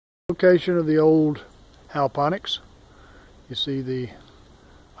Location of the old HOWponics. You see the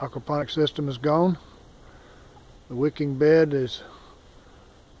aquaponics system is gone. The wicking bed is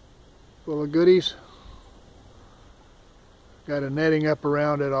full of goodies. Got a netting up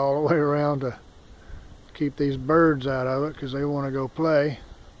around it all the way around to keep these birds out of it because they want to go play.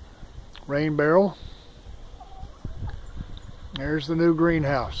 Rain barrel. There's the new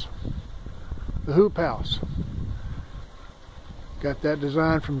greenhouse. The hoop house. Got that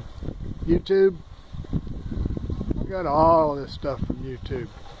design from YouTube. We got all of this stuff from YouTube.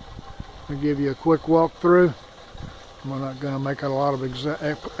 I'll give you a quick walkthrough. I'm not going to make a lot of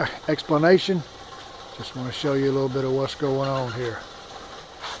explanation. Just want to show you a little bit of what's going on here.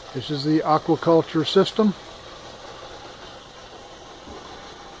 This is the aquaculture system.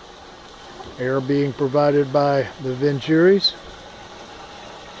 Air being provided by the Venturis.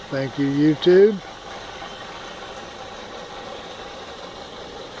 Thank you, YouTube.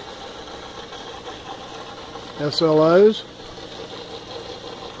 SLOs,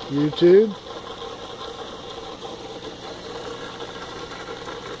 YouTube.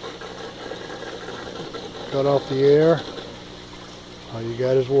 Cut off the air. All you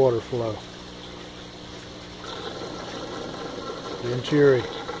got is water flow. Venturi.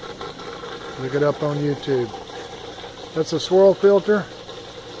 Look it up on YouTube. That's a swirl filter.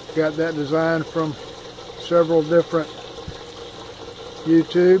 Got that design from several different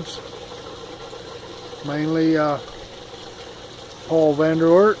YouTubes. Mainly Paul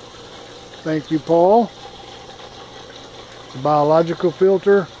Vanderwert. Thank you, Paul. The biological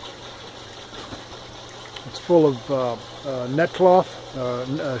filter. It's full of net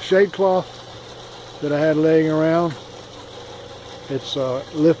cloth, shade cloth that I had laying around. It's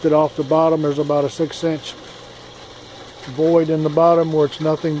lifted off the bottom. There's about a 6-inch void in the bottom where it's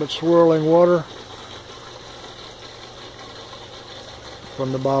nothing but swirling water.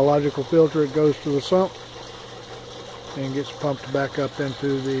 From the biological filter it goes to the sump and gets pumped back up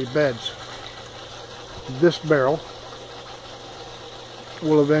into the beds. This barrel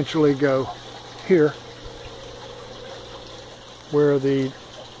will eventually go here where the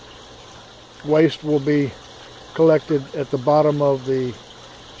waste will be collected at the bottom of the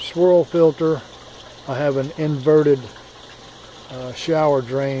swirl filter. I have an inverted shower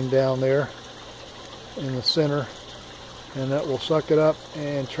drain down there in the center, and that will suck it up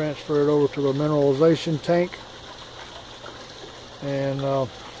and transfer it over to the mineralization tank, and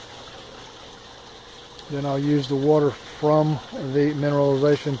then I'll use the water from the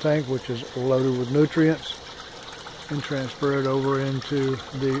mineralization tank, which is loaded with nutrients, and transfer it over into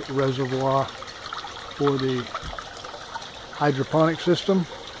the reservoir for the hydroponic system.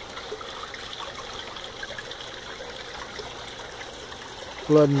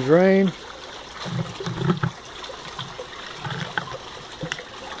 Flood and drain.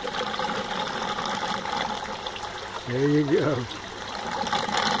 There you go.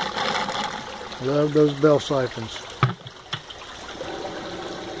 Love those bell siphons.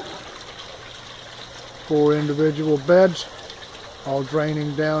 4 individual beds, all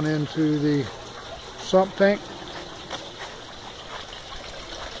draining down into the sump tank.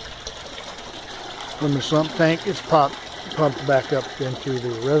 From the sump tank, it's pumped back up into the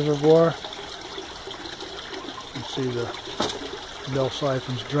reservoir. You see the bell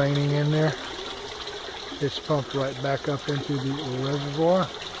siphons draining in there. It's pumped right back up into the reservoir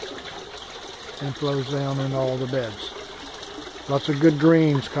and flows down in all the beds. Lots of good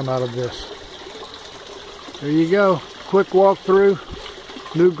greens come out of this. There you go. Quick walkthrough.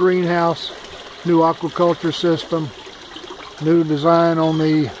 New greenhouse, new aquaculture system, new design on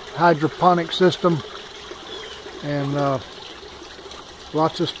the hydroponic system, and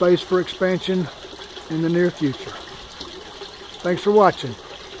lots of space for expansion in the near future. Thanks for watching.